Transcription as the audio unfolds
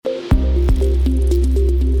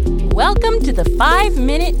Welcome to the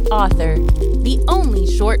 5-Minute Author, the only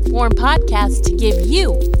short-form podcast to give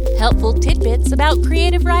you helpful tidbits about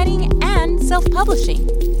creative writing and self-publishing.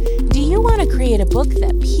 Do you want to create a book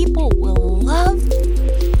that people will love?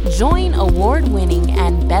 Join award-winning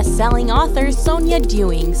and best-selling author Sonia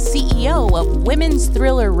Dewing, CEO of Women's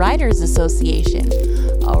Thriller Writers Association,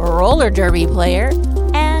 a roller derby player,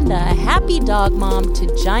 and a happy dog mom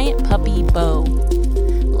to giant puppy Bo.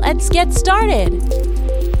 Let's get started!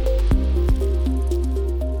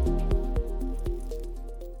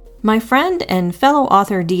 My friend and fellow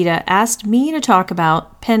author Dita asked me to talk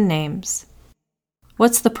about pen names.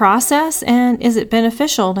 What's the process, and is it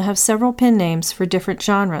beneficial to have several pen names for different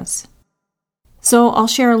genres? So I'll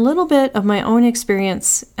share a little bit of my own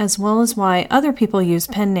experience as well as why other people use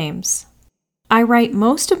pen names. I write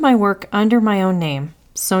most of my work under my own name,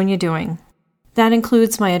 Sonia Dewing. That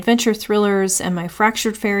includes my adventure thrillers and my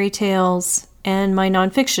fractured fairy tales and my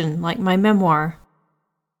nonfiction, like my memoir.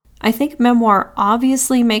 I think memoir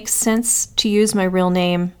obviously makes sense to use my real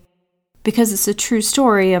name because it's a true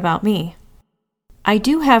story about me. I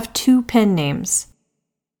do have 2 pen names.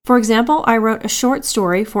 For example, I wrote a short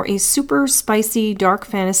story for a super spicy dark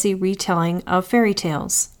fantasy retelling of fairy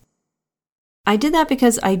tales. I did that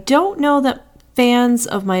because I don't know that fans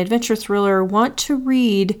of my adventure thriller want to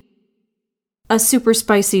read a super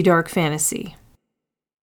spicy dark fantasy.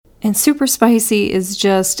 And super spicy is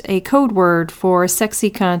just a code word for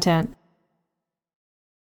sexy content.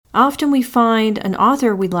 Often we find an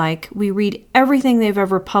author we like, we read everything they've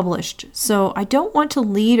ever published, so I don't want to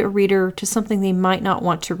lead a reader to something they might not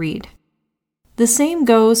want to read. The same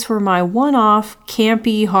goes for my one-off,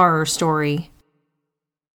 campy horror story.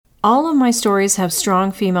 All of my stories have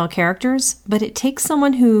strong female characters, but it takes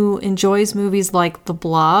someone who enjoys movies like The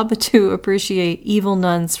Blob to appreciate evil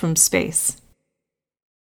nuns from space.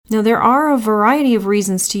 Now, there are a variety of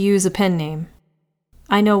reasons to use a pen name.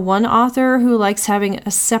 I know one author who likes having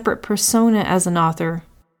a separate persona as an author,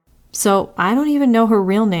 so I don't even know her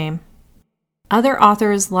real name. Other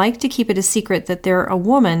authors like to keep it a secret that they're a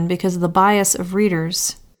woman because of the bias of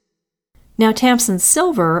readers. Now, Tamsin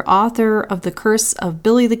Silver, author of The Curse of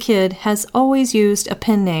Billy the Kid, has always used a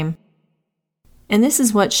pen name. And this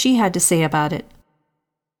is what she had to say about it.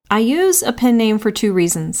 I use a pen name for 2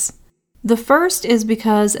 reasons. The first is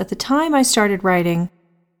because at the time I started writing,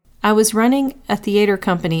 I was running a theater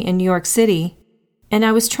company in New York City, and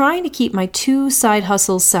I was trying to keep my 2 side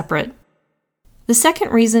hustles separate. The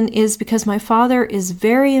second reason is because my father is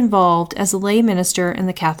very involved as a lay minister in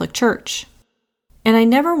the Catholic Church, and I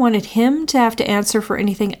never wanted him to have to answer for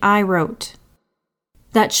anything I wrote.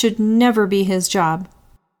 That should never be his job.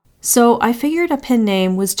 So I figured a pen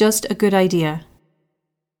name was just a good idea.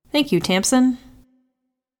 Thank you, Tamsin.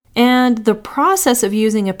 And the process of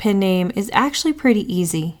using a pen name is actually pretty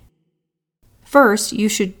easy. First, you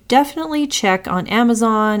should definitely check on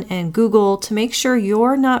Amazon and Google to make sure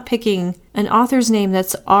you're not picking an author's name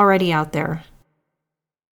that's already out there.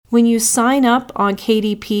 When you sign up on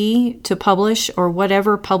KDP to publish or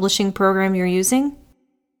whatever publishing program you're using,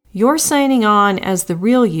 you're signing on as the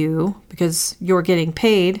real you because you're getting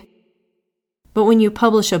paid. But when you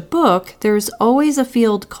publish a book, there's always a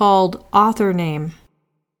field called author name.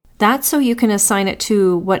 That's so you can assign it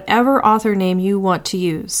to whatever author name you want to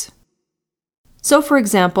use. So for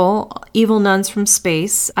example, Evil Nuns from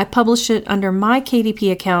Space, I published it under my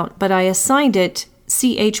KDP account, but I assigned it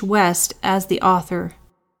C.H. West as the author.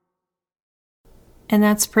 And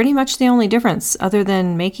that's pretty much the only difference, other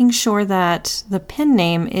than making sure that the pen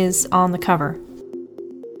name is on the cover.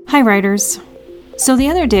 Hi writers. So the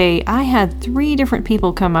other day, I had 3 different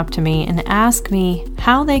people come up to me and ask me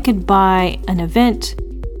how they could buy an event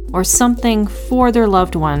or something for their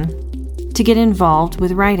loved one to get involved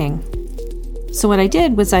with writing. So what I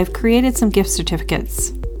did was I've created some gift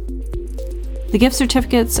certificates. The gift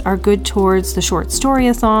certificates are good towards the short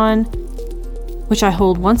storyathon, which I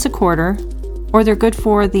hold once a quarter, or they're good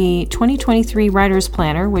for the 2023 Writer's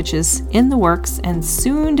Planner, which is in the works and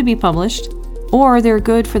soon to be published, or they're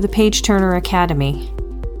good for the Page Turner Academy.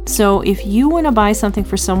 So if you want to buy something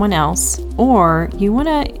for someone else, or you want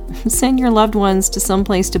to send your loved ones to some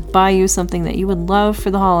place to buy you something that you would love for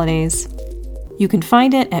the holidays, you can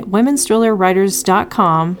find it at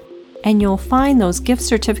womensthrillerwriters.com, and you'll find those gift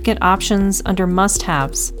certificate options under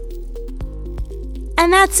must-haves.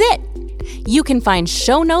 And that's it! You can find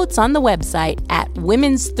show notes on the website at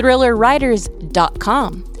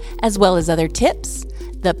womensthrillerwriters.com, as well as other tips,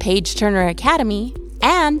 the Page Turner Academy,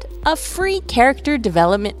 and a free character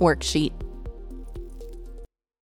development worksheet.